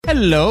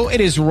Hello, it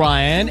is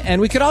Ryan,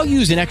 and we could all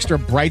use an extra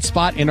bright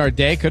spot in our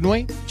day, couldn't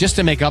we? Just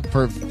to make up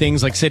for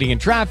things like sitting in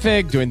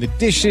traffic, doing the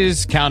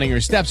dishes, counting your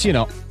steps, you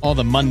know, all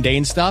the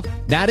mundane stuff.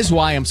 That is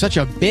why I'm such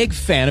a big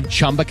fan of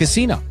Chumba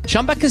Casino.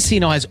 Chumba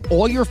Casino has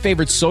all your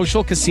favorite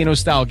social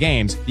casino-style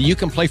games that you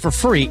can play for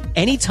free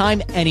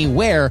anytime,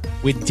 anywhere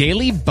with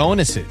daily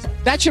bonuses.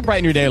 That should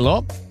brighten your day a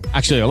little.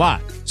 Actually, a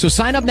lot. So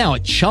sign up now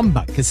at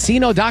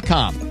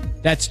ChumbaCasino.com.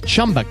 That's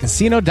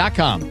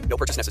ChumbaCasino.com. No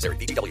purchase necessary.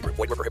 VGW Group.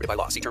 Void where prohibited by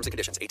law. See terms and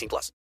conditions. 18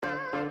 plus.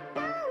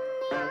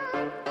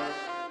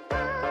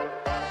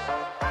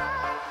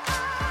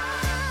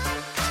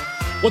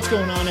 What's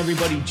going on,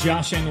 everybody?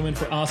 Josh Engelman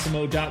for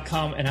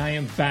Awesemo.com, and I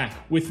am back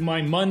with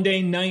my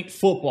Monday Night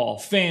Football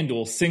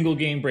FanDuel single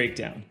game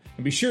breakdown.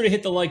 And be sure to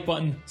hit the like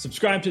button,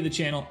 subscribe to the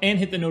channel, and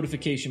hit the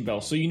notification bell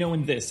so you know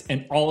when this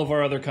and all of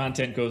our other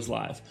content goes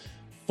live.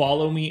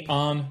 Follow me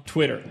on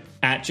Twitter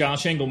at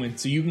Josh Engelman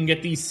so you can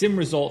get these sim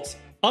results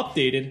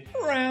updated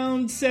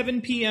around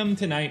 7 p.m.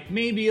 tonight,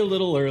 maybe a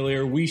little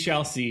earlier, we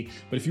shall see.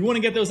 But if you want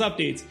to get those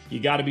updates,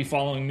 you got to be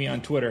following me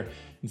on Twitter.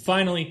 And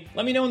finally,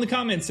 let me know in the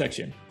comments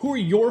section, who are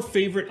your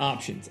favorite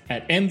options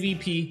at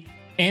MVP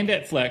and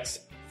at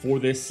Flex for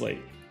this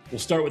slate? We'll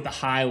start with the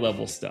high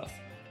level stuff.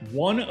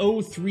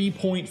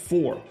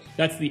 103.4,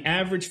 that's the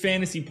average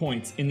fantasy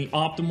points in the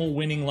optimal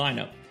winning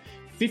lineup.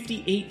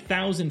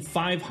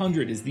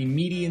 58,500 is the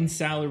median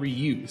salary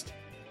used.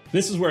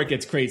 This is where it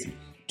gets crazy.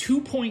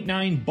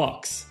 2.9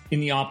 Bucs in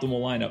the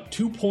optimal lineup,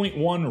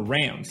 2.1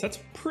 Rams. That's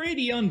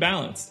pretty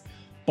unbalanced.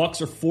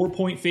 Bucs are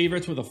 4-point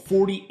favorites with a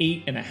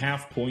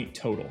 48.5 point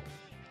total.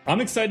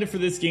 I'm excited for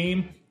this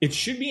game. It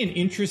should be an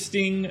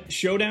interesting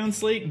showdown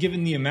slate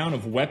given the amount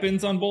of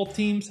weapons on both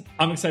teams.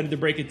 I'm excited to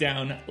break it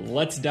down.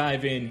 Let's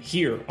dive in.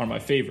 Here are my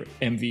favorite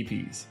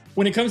MVPs.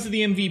 When it comes to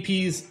the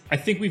MVPs, I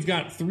think we've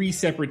got three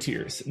separate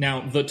tiers.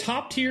 Now, the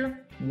top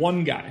tier,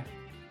 one guy.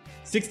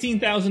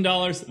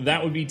 $16,000,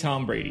 that would be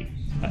Tom Brady.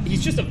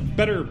 He's just a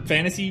better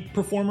fantasy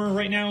performer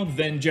right now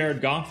than Jared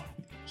Goff.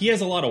 He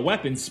has a lot of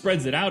weapons,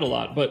 spreads it out a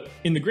lot, but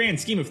in the grand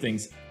scheme of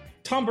things,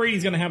 Tom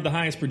Brady's going to have the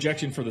highest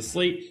projection for the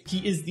slate.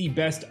 He is the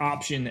best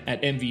option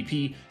at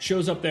MVP.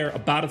 Shows up there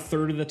about a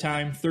third of the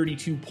time,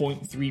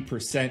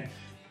 32.3%.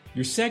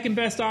 Your second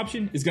best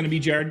option is going to be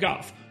Jared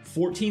Goff.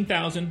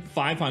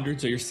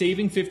 $14,500, so you're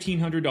saving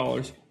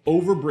 $1,500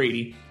 over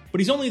Brady, but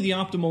he's only the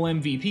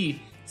optimal MVP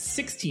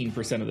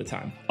 16% of the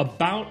time,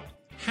 about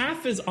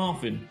half as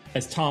often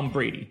as Tom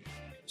Brady.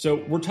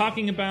 So we're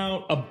talking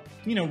about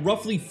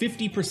roughly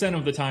 50%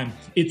 of the time,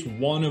 it's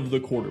one of the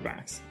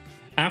quarterbacks.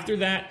 After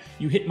that,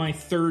 you hit my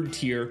third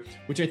tier,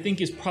 which I think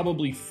is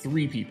probably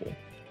three people.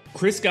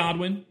 Chris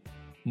Godwin,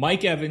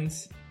 Mike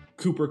Evans,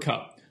 Cooper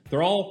Kupp.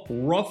 They're all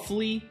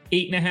roughly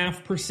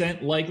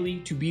 8.5% likely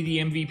to be the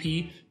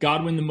MVP.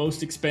 Godwin the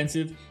most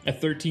expensive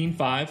at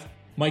 13.5.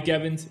 Mike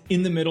Evans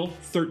in the middle,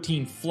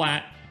 13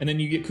 flat. And then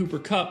you get Cooper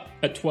Kupp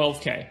at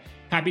 12K.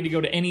 Happy to go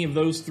to any of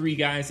those three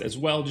guys as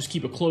well. Just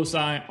keep a close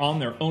eye on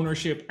their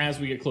ownership as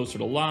we get closer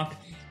to lock.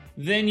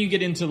 Then you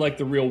get into like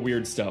the real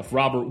weird stuff.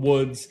 Robert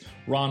Woods,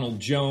 Ronald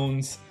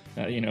Jones,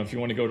 if you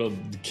want to go to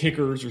the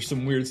kickers or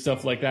some weird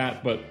stuff like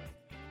that. But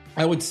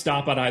I would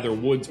stop at either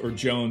Woods or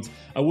Jones.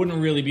 I wouldn't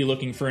really be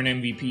looking for an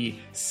MVP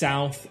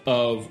south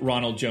of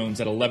Ronald Jones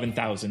at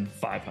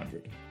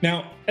 11,500.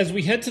 Now, as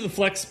we head to the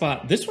flex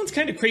spot, this one's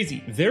kind of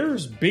crazy.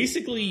 There's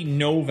basically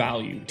no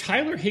value.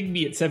 Tyler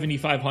Higbee at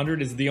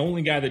 7,500 is the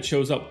only guy that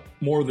shows up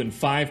more than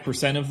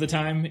 5% of the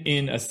time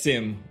in a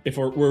sim if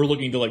we're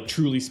looking to like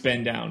truly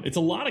spend down. It's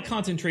a lot of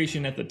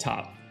concentration at the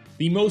top.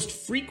 The most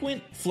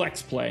frequent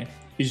flex play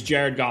is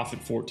Jared Goff at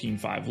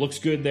 14.5. Looks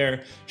good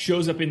there.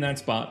 Shows up in that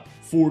spot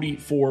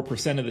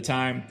 44% of the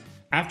time.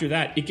 After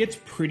that, it gets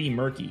pretty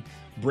murky.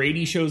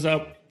 Brady shows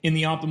up in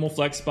the optimal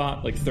flex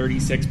spot like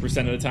 36%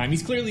 of the time.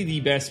 He's clearly the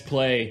best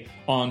play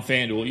on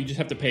FanDuel. You just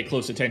have to pay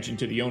close attention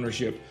to the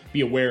ownership.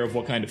 Be aware of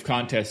what kind of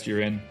contest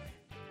you're in.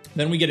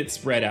 Then we get it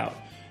spread out.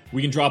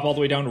 We can drop all the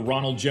way down to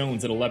Ronald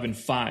Jones at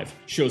 11.5.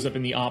 Shows up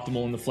in the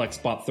optimal in the flex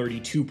spot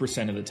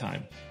 32% of the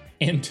time.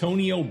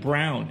 Antonio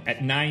Brown at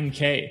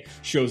 9K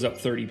shows up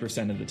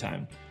 30% of the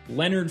time.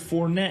 Leonard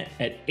Fournette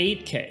at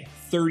 8K,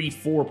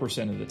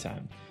 34% of the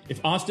time. If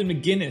Austin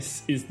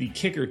McGinnis is the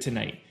kicker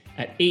tonight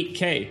at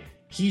 8K,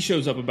 he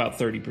shows up about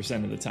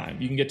 30% of the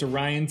time. You can get to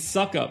Ryan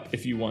Suckup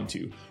if you want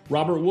to.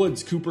 Robert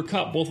Woods, Cooper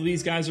Kupp, both of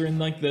these guys are in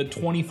like the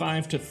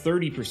 25 to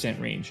 30%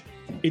 range.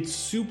 It's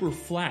super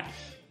flat.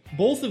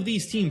 Both of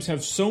these teams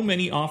have so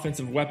many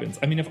offensive weapons.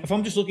 I mean, if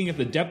I'm just looking at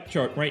the depth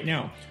chart right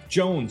now,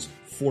 Jones,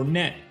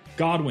 Fournette,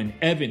 Godwin,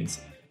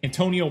 Evans,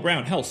 Antonio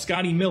Brown, hell,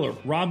 Scotty Miller,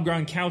 Rob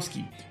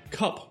Gronkowski,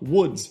 Kupp,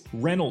 Woods,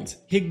 Reynolds,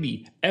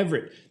 Higbee,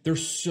 Everett.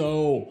 There's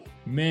so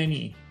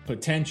many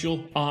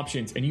potential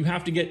options, and you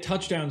have to get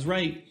touchdowns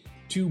right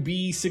to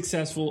be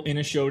successful in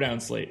a showdown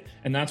slate.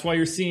 And that's why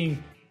you're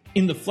seeing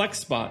in the flex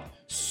spot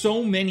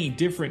so many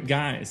different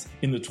guys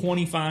in the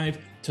 25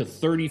 to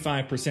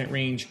 35%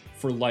 range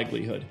for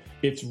likelihood.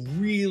 It's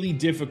really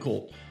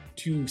difficult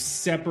to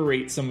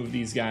separate some of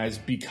these guys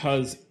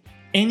because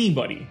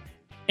anybody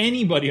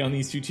on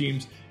these two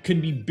teams can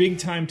be big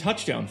time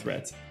touchdown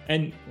threats.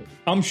 And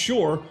I'm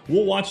sure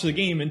we'll watch the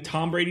game and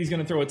Tom Brady's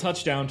going to throw a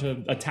touchdown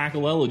to a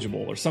tackle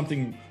eligible or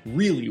something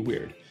really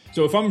weird.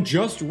 So if I'm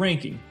just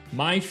ranking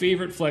my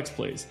favorite flex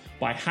plays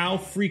by how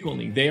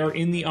frequently they are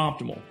in the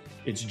optimal,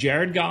 it's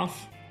Jared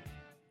Goff,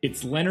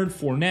 it's Leonard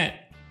Fournette,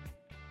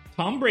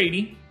 Tom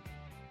Brady,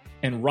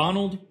 and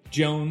Ronald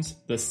Jones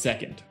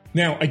II.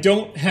 Now, I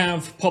don't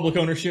have public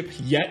ownership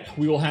yet.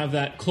 We will have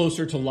that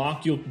closer to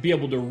lock. You'll be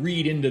able to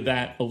read into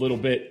that a little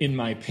bit in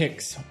my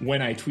picks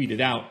when I tweet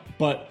it out.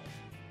 But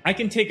I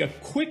can take a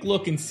quick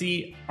look and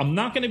see I'm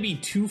not going to be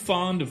too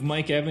fond of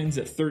Mike Evans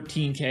at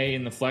 $13K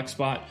in the flex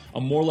spot.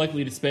 I'm more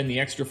likely to spend the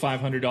extra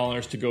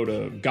 $500 to go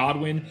to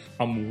Godwin.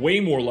 I'm way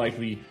more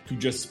likely to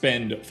just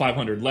spend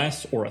 $500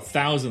 less or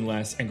 $1,000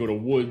 less and go to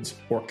Woods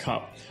or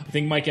Cup. I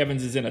think Mike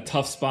Evans is in a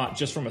tough spot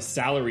just from a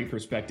salary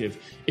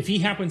perspective. If he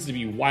happens to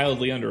be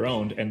wildly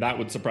underowned, and that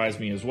would surprise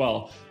me as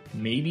well,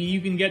 maybe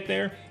you can get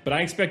there, but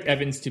I expect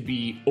Evans to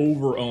be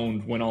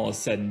overowned when all is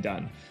said and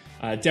done.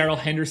 Darrell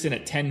Henderson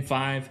at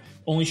 10.5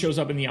 only shows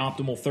up in the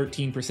optimal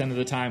 13% of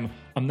the time.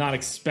 I'm not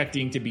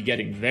expecting to be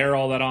getting there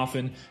all that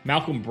often.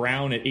 Malcolm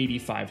Brown at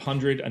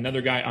 8,500,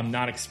 another guy I'm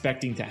not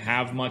expecting to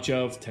have much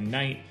of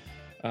tonight.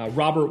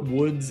 Robert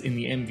Woods in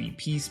the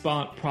MVP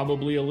spot,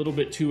 probably a little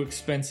bit too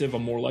expensive.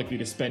 I'm more likely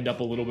to spend up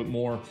a little bit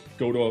more.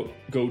 Go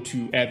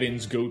to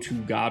Evans, go to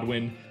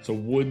Godwin. So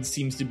Woods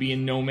seems to be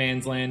in no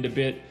man's land a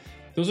bit.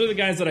 Those are the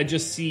guys that I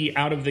just see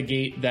out of the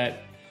gate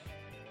that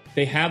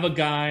they have a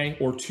guy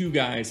or two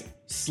guys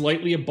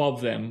slightly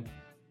above them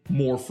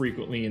more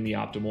frequently in the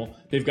optimal.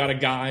 They've got a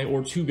guy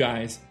or two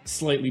guys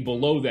slightly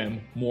below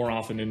them more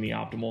often in the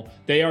optimal.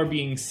 They are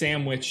being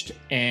sandwiched,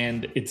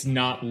 and it's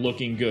not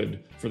looking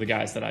good for the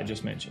guys that I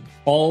just mentioned.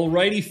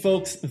 Alrighty,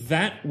 folks,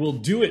 that will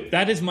do it.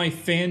 That is my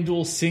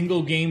FanDuel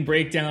single game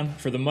breakdown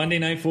for the Monday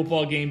Night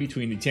Football game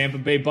between the Tampa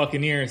Bay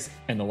Buccaneers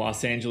and the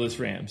Los Angeles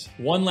Rams.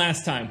 One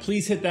last time,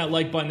 please hit that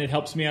like button. It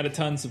helps me out a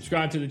ton.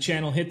 Subscribe to the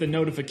channel, hit the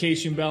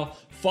notification bell.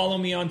 Follow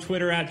me on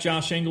Twitter at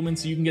Josh Engelman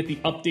so you can get the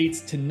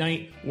updates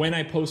tonight when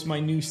I post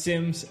my new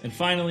Sims. And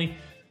finally,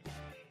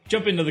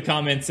 jump into the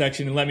comment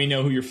section and let me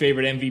know who your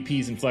favorite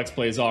MVPs and flex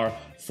plays are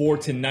for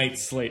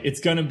tonight's slate. It's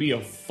going to be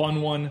a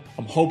fun one.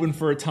 I'm hoping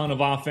for a ton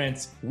of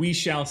offense. We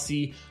shall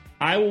see.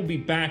 I will be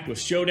back with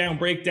showdown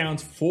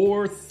breakdowns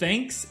for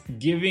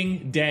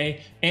Thanksgiving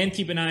Day, and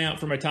keep an eye out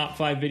for my top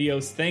 5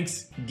 videos.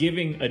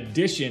 Thanksgiving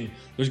edition.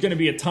 There's going to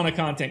be a ton of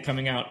content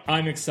coming out.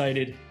 I'm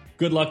excited.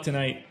 Good luck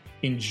tonight.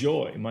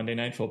 Enjoy Monday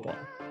Night Football.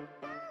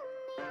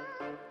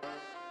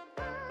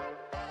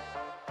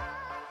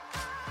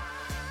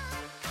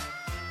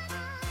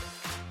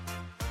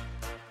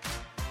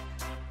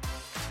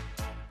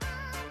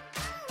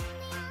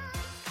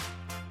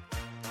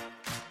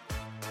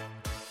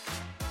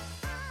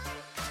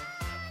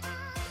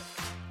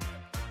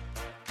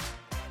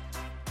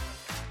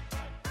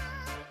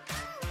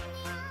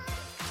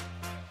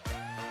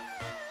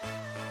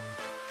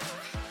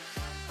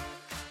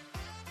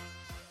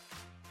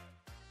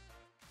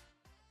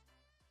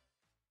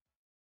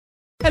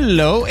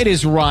 Hello, it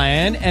is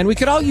Ryan, and we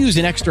could all use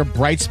an extra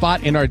bright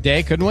spot in our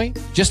day, couldn't we?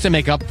 Just to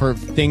make up for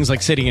things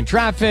like sitting in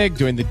traffic,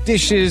 doing the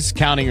dishes,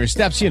 counting your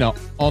steps,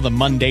 all the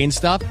mundane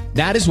stuff.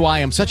 That is why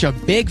I'm such a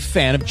big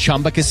fan of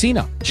Chumba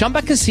Casino.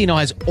 Chumba Casino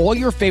has all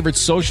your favorite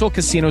social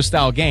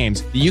casino-style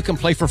games that you can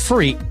play for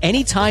free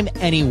anytime,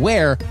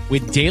 anywhere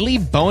with daily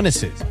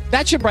bonuses.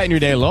 That should brighten your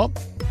day a little.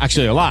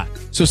 Actually, a lot.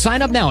 So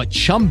sign up now at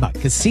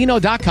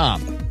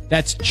ChumbaCasino.com.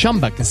 That's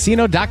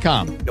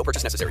ChumbaCasino.com. No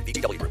purchase necessary.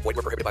 VGW Group. Void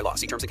where prohibited by law.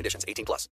 See terms and conditions. 18+.